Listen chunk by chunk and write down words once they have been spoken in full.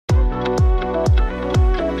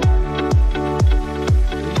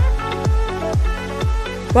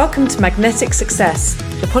Welcome to Magnetic Success,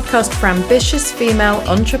 the podcast for ambitious female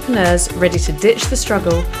entrepreneurs ready to ditch the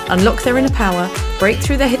struggle, unlock their inner power, break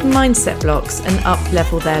through their hidden mindset blocks, and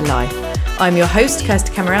up-level their life. I'm your host,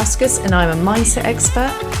 Kirsty Kamarauskas, and I'm a mindset expert,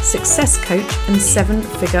 success coach, and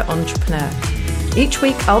seven-figure entrepreneur. Each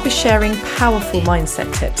week, I'll be sharing powerful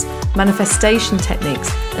mindset tips, manifestation techniques,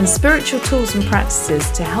 and spiritual tools and practices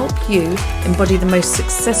to help you embody the most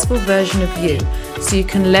successful version of you so you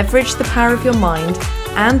can leverage the power of your mind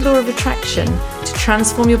and law of attraction to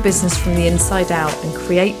transform your business from the inside out and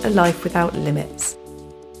create a life without limits.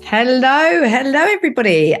 Hello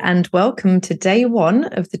everybody, and welcome to day one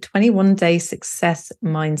of the 21-day Success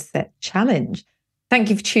Mindset Challenge. Thank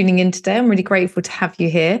you for tuning in today. I'm really grateful to have you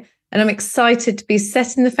here, and I'm excited to be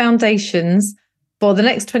setting the foundations for the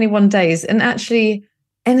next 21 days and actually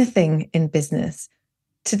anything in business.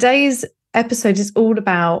 Today's episode is all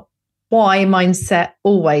about why mindset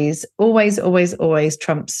always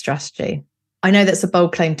trumps strategy. I know that's a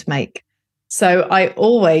bold claim to make. So I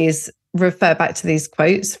always refer back to these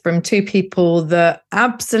quotes from two people that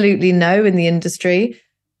absolutely know in the industry.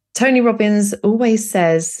 Tony Robbins always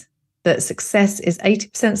says that success is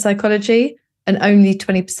 80% psychology and only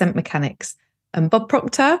 20% mechanics. And Bob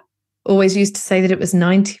Proctor always used to say that it was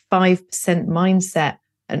 95% mindset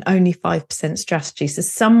and only 5% strategy. So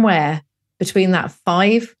somewhere between that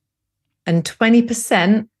 5 and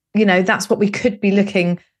 20%, that's what we could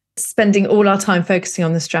be spending all our time focusing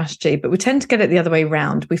on the strategy. But we tend to get it the other way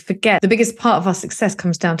around. We forget the biggest part of our success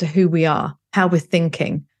comes down to who we are, how we're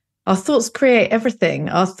thinking. Our thoughts create everything.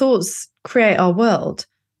 Our thoughts create our world.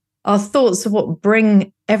 Our thoughts are what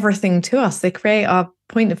bring everything to us. They create our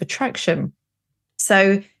point of attraction.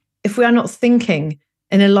 So if we are not thinking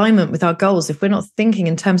in alignment with our goals, if we're not thinking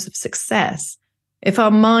in terms of success, if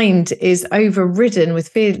our mind is overridden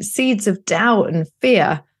with seeds of doubt and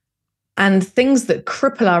fear and things that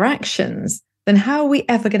cripple our actions, then how are we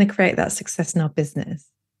ever going to create that success in our business?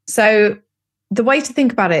 So the way to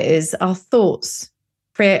think about it is our thoughts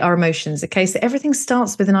create our emotions. Okay, so everything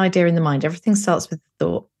starts with an idea in the mind. Everything starts with a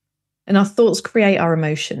thought. And our thoughts create our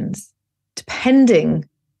emotions. Depending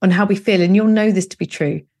on how we feel, and you'll know this to be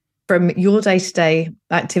true from your day-to-day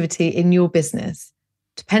activity in your business,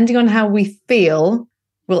 depending on how we feel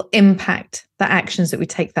will impact the actions that we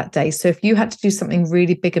take that day. So if you had to do something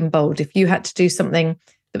really big and bold, if you had to do something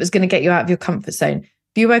that was going to get you out of your comfort zone,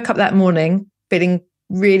 if you woke up that morning feeling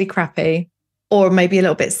really crappy, or maybe a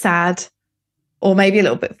little bit sad, or maybe a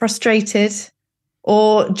little bit frustrated,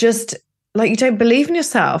 or just like you don't believe in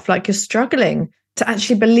yourself, like you're struggling to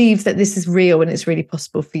actually believe that this is real and it's really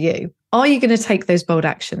possible for you, are you going to take those bold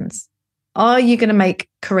actions? Are you going to make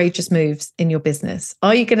courageous moves in your business?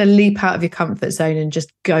 Are you going to leap out of your comfort zone and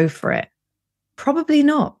just go for it? Probably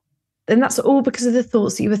not. And that's all because of the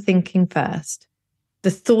thoughts that you were thinking first.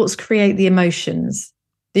 The thoughts create the emotions.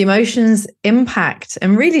 The emotions impact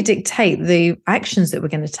and really dictate the actions that we're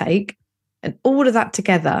going to take. And all of that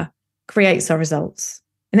together creates our results.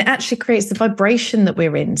 And it actually creates the vibration that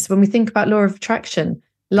we're in. So when we think about law of attraction,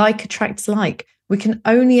 like attracts like, we can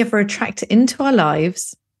only ever attract into our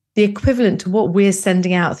lives the equivalent to what we're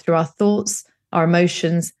sending out through our thoughts, our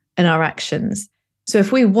emotions, and our actions. So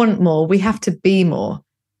if we want more, we have to be more.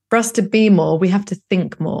 For us to be more, we have to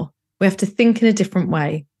think more. We have to think in a different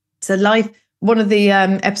way. So one of the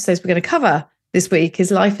episodes we're going to cover this week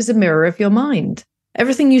is life is a mirror of your mind.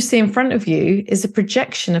 Everything you see in front of you is a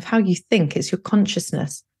projection of how you think. It's your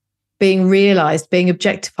consciousness being realized, being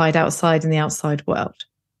objectified outside in the outside world.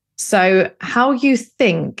 So how you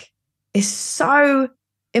think is so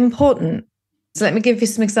important. So let me give you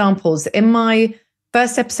some examples. In my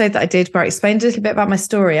first episode that I did, where I explained a little bit about my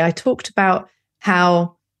story, I talked about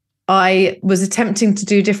how I was attempting to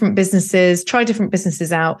do different businesses, try different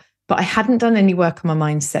businesses out, but I hadn't done any work on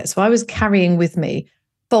my mindset. So I was carrying with me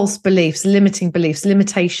false beliefs, limiting beliefs,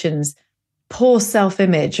 limitations, poor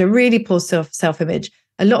self-image, a really poor self-image,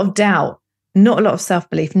 a lot of doubt, not a lot of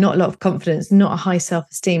self-belief, not a lot of confidence, not a high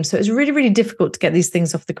self-esteem. So it was really, really difficult to get these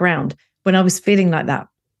things off the ground when I was feeling like that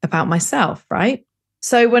about myself, right?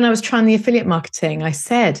 So when I was trying the affiliate marketing, I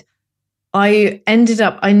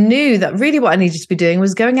knew that really what I needed to be doing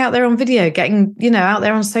was going out there on video, getting, out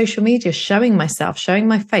there on social media, showing myself, showing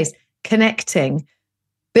my face, connecting,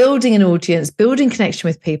 building an audience, building connection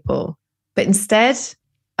with people. But instead,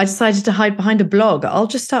 I decided to hide behind a blog. I'll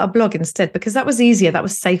just start a blog instead because that was easier. That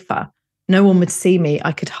was safer. No one would see me.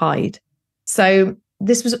 I could hide. So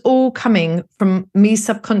this was all coming from me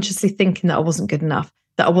subconsciously thinking that I wasn't good enough,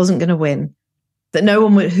 that I wasn't going to win, that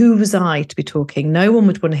who was I to be talking? No one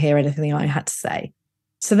would want to hear anything I had to say.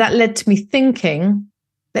 So that led to me thinking,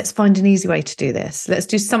 let's find an easy way to do this. Let's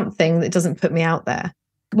do something that doesn't put me out there.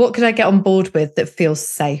 What could I get on board with that feels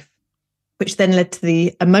safe? Which then led to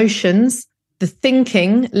the emotions. The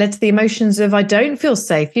thinking led to the emotions of I don't feel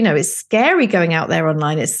safe. It's scary going out there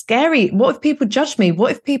online. It's scary. What if people judge me?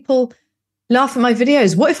 What if people laugh at my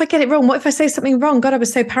videos? What if I get it wrong? What if I say something wrong? God, I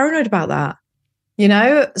was so paranoid about that.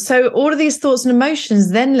 So all of these thoughts and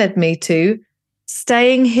emotions then led me to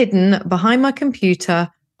staying hidden behind my computer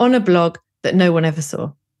on a blog that no one ever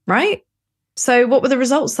saw, right? So what were the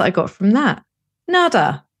results that I got from that?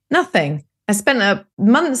 Nada, nothing. I spent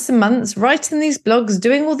months and months writing these blogs,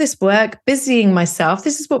 doing all this work, busying myself.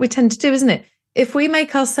 This is what we tend to do, isn't it? If we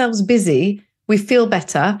make ourselves busy, we feel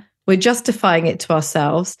better. We're justifying it to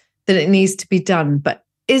ourselves that it needs to be done. But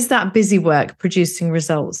is that busy work producing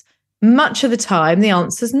results? Much of the time, the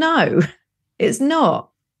answer is no, it's not.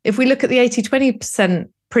 If we look at the 80-20%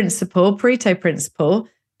 principle, Pareto principle,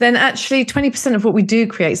 then actually 20% of what we do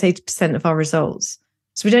creates 80% of our results.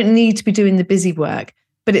 So we don't need to be doing the busy work,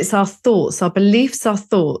 but it's our thoughts, our beliefs, our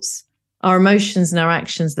thoughts, our emotions and our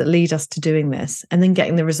actions that lead us to doing this and then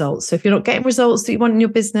getting the results. So if you're not getting results that you want in your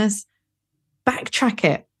business, backtrack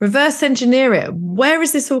it, reverse engineer it. Where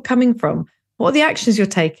is this all coming from? What are the actions you're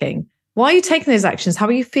taking? Why are you taking those actions? How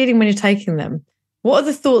are you feeling when you're taking them? What are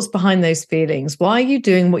the thoughts behind those feelings? Why are you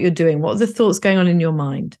doing what you're doing? What are the thoughts going on in your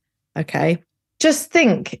mind? Okay. Just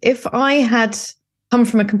think, if I had come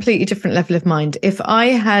from a completely different level of mind, if I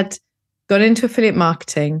had gone into affiliate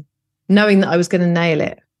marketing, knowing that I was going to nail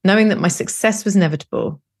it, knowing that my success was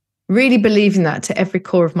inevitable, really believing that to every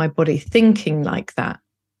core of my body, thinking like that,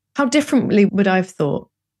 how differently would I have thought?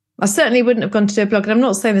 I certainly wouldn't have gone to do a blog. And I'm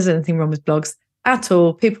not saying there's anything wrong with blogs at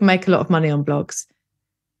all. People make a lot of money on blogs.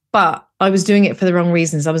 But I was doing it for the wrong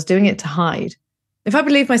reasons. I was doing it to hide. If I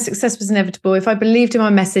believed my success was inevitable, if I believed in my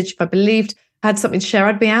message, if I believed I had something to share,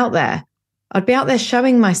 I'd be out there. I'd be out there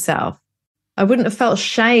showing myself. I wouldn't have felt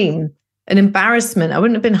shame and embarrassment. I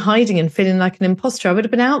wouldn't have been hiding and feeling like an imposter. I would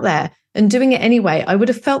have been out there and doing it anyway. I would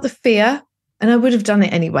have felt the fear and I would have done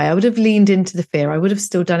it anyway. I would have leaned into the fear. I would have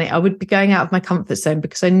still done it. I would be going out of my comfort zone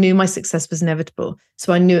because I knew my success was inevitable.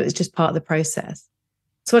 So I knew it was just part of the process.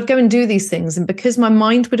 So I'd go and do these things. And because my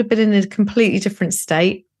mind would have been in a completely different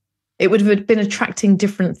state, it would have been attracting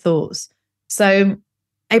different thoughts. So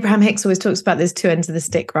Abraham Hicks always talks about there's two ends of the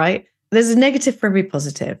stick, right? There's a negative for every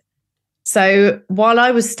positive. So while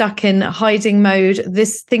I was stuck in hiding mode,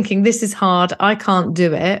 thinking this is hard, I can't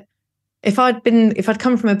do it. If I'd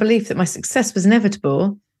come from a belief that my success was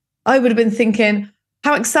inevitable, I would have been thinking,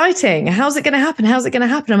 how exciting. How's it going to happen? How's it going to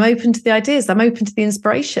happen? I'm open to the ideas. I'm open to the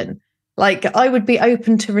inspiration. Like I would be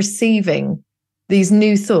open to receiving these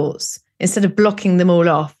new thoughts instead of blocking them all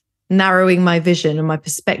off, narrowing my vision and my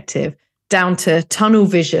perspective down to tunnel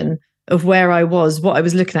vision of where I was, what I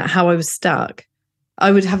was looking at, how I was stuck.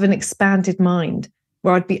 I would have an expanded mind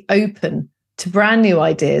where I'd be open to brand new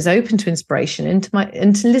ideas, open to inspiration,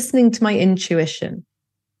 into listening to my intuition.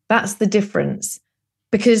 That's the difference,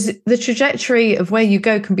 because the trajectory of where you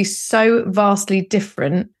go can be so vastly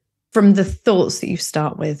different from the thoughts that you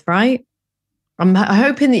start with, right? I'm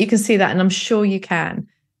hoping that you can see that, and I'm sure you can.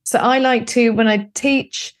 So I like to, when I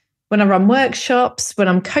teach, when I run workshops, when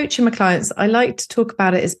I'm coaching my clients, I like to talk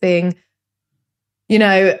about it as being,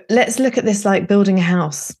 let's look at this like building a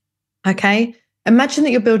house. Okay. Imagine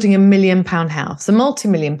that you're building £1 million house, a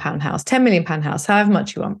multi-million pound house, £10 million house, however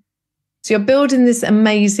much you want. So you're building this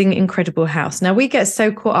amazing, incredible house. Now we get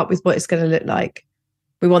so caught up with what it's going to look like.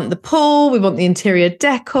 We want the pool, we want the interior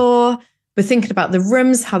decor. We're thinking about the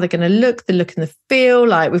rooms, how they're going to look, the look and the feel.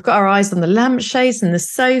 Like we've got our eyes on the lampshades and the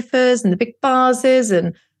sofas and the big vases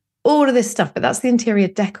and all of this stuff. But that's the interior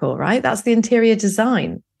decor, right? That's the interior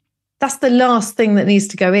design. That's the last thing that needs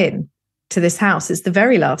to go in to this house. It's the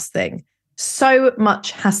very last thing. So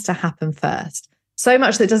much has to happen first. So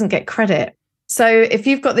much that doesn't get credit. So if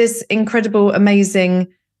you've got this incredible, amazing,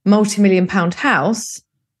 multi-million pound house,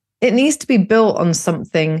 it needs to be built on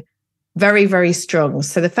something very, very strong.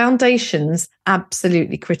 So the foundation's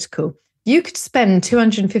absolutely critical. You could spend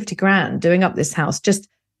 250 grand doing up this house, just,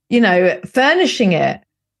 furnishing it.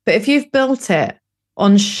 But if you've built it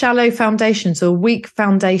on shallow foundations or weak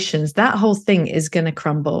foundations, that whole thing is going to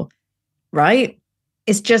crumble, right?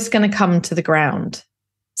 It's just going to come to the ground.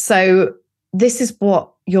 So this is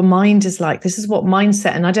what your mind is like. This is what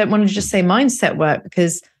mindset, and I don't want to just say mindset work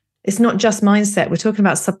because it's not just mindset. We're talking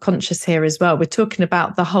about subconscious here as well. We're talking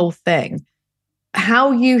about the whole thing.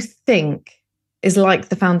 How you think is like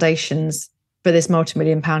the foundations for this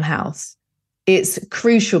multi-million pound house. It's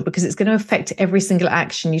crucial because it's going to affect every single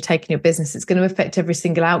action you take in your business. It's going to affect every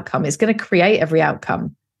single outcome. It's going to create every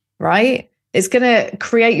outcome, right? It's going to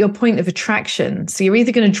create your point of attraction. So you're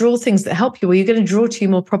either going to draw things that help you or you're going to draw to you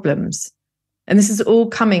more problems. And this is all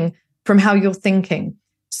coming from how you're thinking.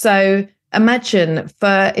 So imagine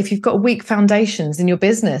if you've got weak foundations in your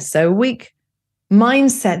business, so a weak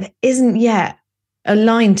mindset that isn't yet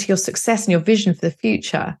aligned to your success and your vision for the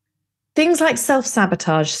future. Things like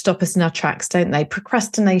self-sabotage stop us in our tracks, don't they?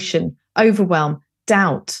 Procrastination, overwhelm,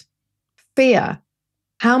 doubt, fear.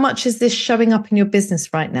 How much is this showing up in your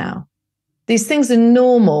business right now? These things are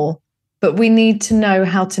normal, but we need to know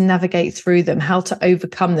how to navigate through them, how to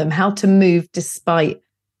overcome them, how to move despite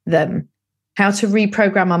them, how to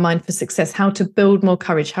reprogram our mind for success, how to build more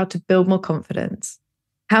courage, how to build more confidence,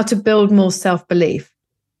 how to build more self-belief,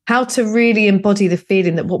 how to really embody the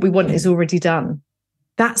feeling that what we want is already done.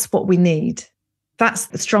 That's what we need. That's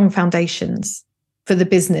the strong foundations for the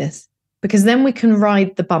business, because then we can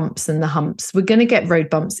ride the bumps and the humps. We're going to get road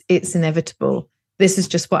bumps. It's inevitable. This is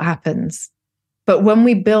just what happens. But when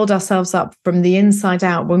we build ourselves up from the inside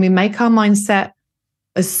out, when we make our mindset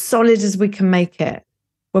as solid as we can make it,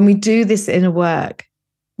 when we do this inner work,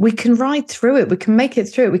 we can ride through it. We can make it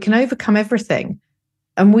through it. We can overcome everything.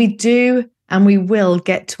 And we do, and we will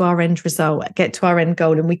get to our end result, get to our end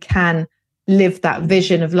goal, and we can live that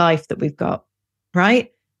vision of life that we've got,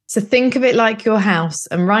 right? So think of it like your house.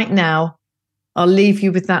 And right now, I'll leave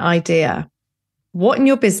you with that idea. What in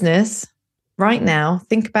your business right now,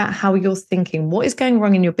 think about how you're thinking. What is going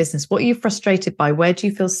wrong in your business? What are you frustrated by? Where do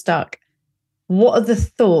you feel stuck? What are the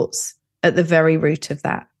thoughts at the very root of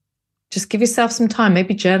that? Just give yourself some time,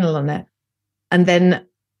 maybe journal on it, and then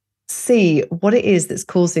see what it is that's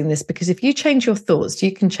causing this. Because if you change your thoughts,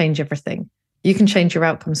 you can change everything. You can change your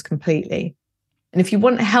outcomes completely. And if you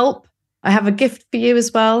want help, I have a gift for you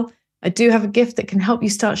as well. I do have a gift that can help you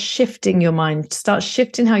start shifting your mind, start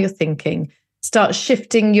shifting how you're thinking, start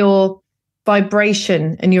shifting your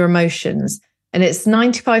vibration and your emotions. And it's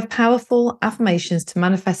 95 powerful affirmations to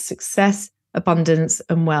manifest success, abundance,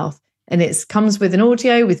 and wealth. And it comes with an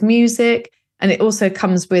audio, with music, and it also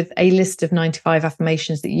comes with a list of 95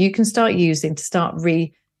 affirmations that you can start using to start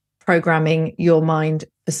reprogramming your mind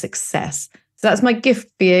for success. So that's my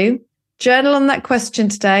gift for you. Journal on that question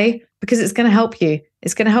today, because it's going to help you.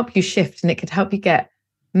 It's going to help you shift, and it could help you get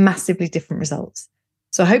massively different results.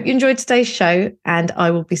 So I hope you enjoyed today's show, and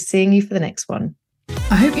I will be seeing you for the next one.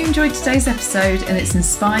 I hope you enjoyed today's episode and it's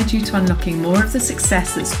inspired you to unlocking more of the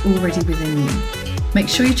success that's already within you. Make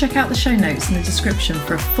sure you check out the show notes in the description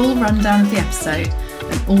for a full rundown of the episode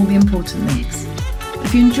and all the important links.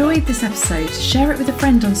 If you enjoyed this episode, share it with a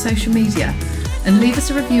friend on social media and leave us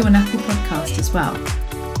a review on Apple Podcast as well.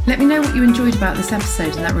 Let me know what you enjoyed about this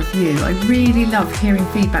episode and that review. I really love hearing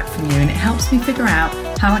feedback from you, and it helps me figure out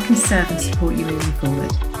how I can serve and support you moving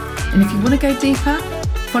forward. And if you want to go deeper,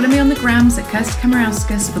 follow me on the grams at Kirsty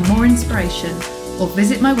Kamarauskas for more inspiration, or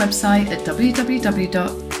visit my website at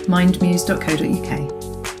www.mindmuse.co.uk.